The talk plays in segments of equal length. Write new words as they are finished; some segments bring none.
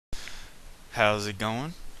How's it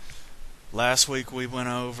going? Last week we went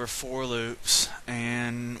over for loops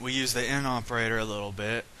and we used the in operator a little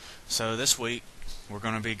bit. So this week we're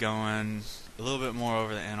going to be going a little bit more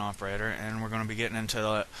over the in operator, and we're going to be getting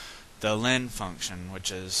into the len function,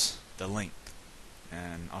 which is the length.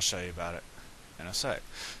 And I'll show you about it in a sec.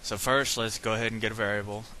 So first, let's go ahead and get a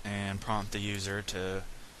variable and prompt the user to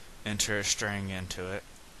enter a string into it.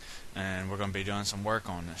 And we're going to be doing some work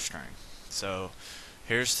on this string. So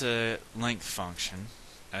here's the length function.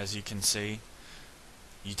 As you can see,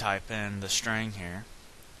 you type in the string here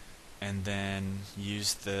and then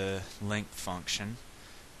use the length function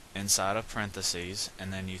inside of parentheses,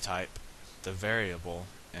 and then you type the variable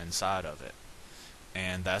inside of it,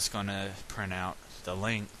 and that's going to print out the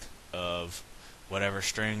length of whatever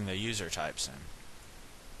string the user types in.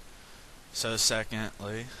 So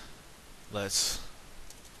secondly, let's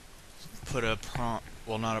put a prompt,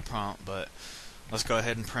 well, not a prompt, but let's go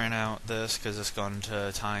ahead and print out this because it's going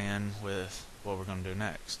to tie in with what we're going to do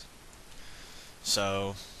next.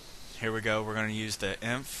 So here we go. We're going to use the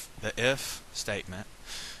if statement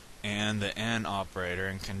and the in operator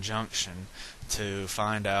in conjunction to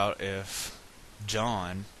find out if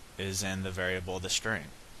John is in the variable the string.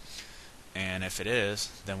 And if it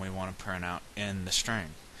is, then we want to print out in the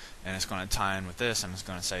string. And it's going to tie in with this, and it's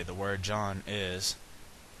going to say the word John is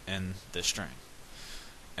in the string.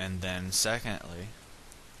 And then secondly,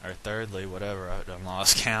 or thirdly, whatever, I've done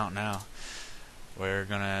lost count now, we're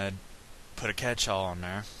going to put a catch-all on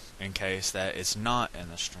there in case that it's not in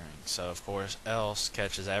the string. So of course else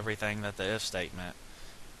catches everything that the if statement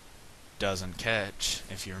doesn't catch,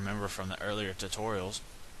 if you remember from the earlier tutorials.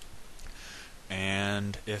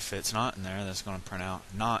 And if it's not in there, that's going to print out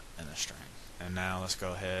not in the string. And now let's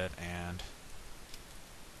go ahead and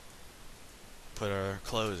put our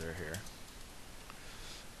closer here.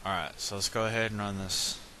 Alright, so let's go ahead and run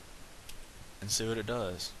this and see what it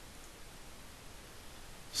does.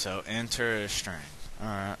 So enter a string.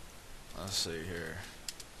 Alright, let's see here.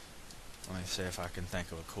 Let me see if I can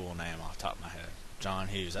think of a cool name off the top of my head. John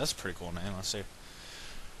Hughes, that's a pretty cool name. Let's see.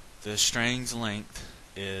 The string's length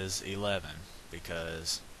is 11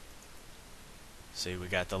 because, see, we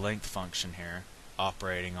got the length function here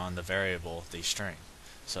operating on the variable the string.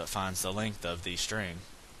 So it finds the length of the string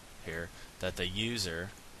here that the user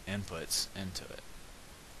inputs into it.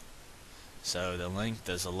 So the length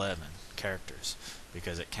is 11 characters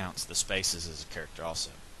because it counts the spaces as a character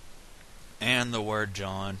also. And the word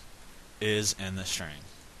John is in the string.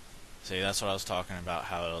 See, that's what I was talking about,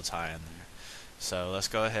 how it'll tie in there. So let's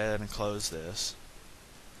go ahead and close this.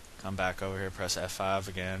 Come back over here, press F5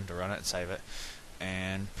 again to run it and save it,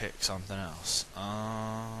 and pick something else.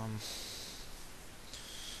 I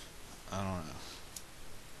don't know.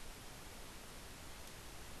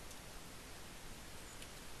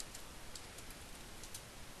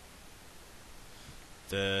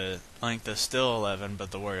 The length is still 11,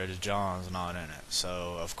 but the word John's not in it.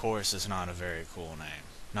 So of course it's not a very cool name.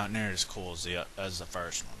 Not near as cool as the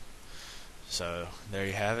first one. So there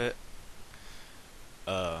you have it.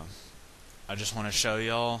 I just want to show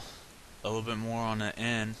y'all a little bit more on the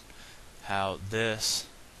end how this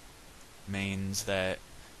means that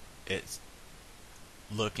it's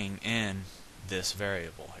looking in this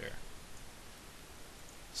variable here.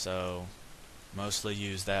 So mostly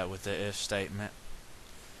use that with the if statement,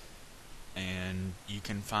 and you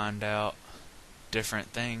can find out different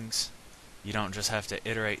things. You don't just have to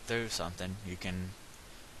iterate through something, you can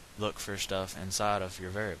look for stuff inside of your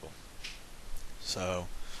variable. So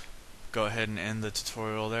go ahead and end the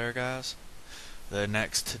tutorial there, guys. The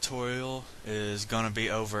next tutorial is going to be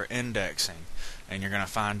over indexing, and you're going to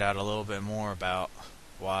find out a little bit more about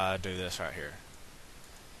why I do this right here.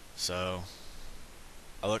 So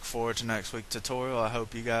I look forward to next week's tutorial. I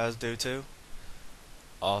hope you guys do too.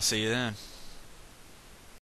 I'll see you then.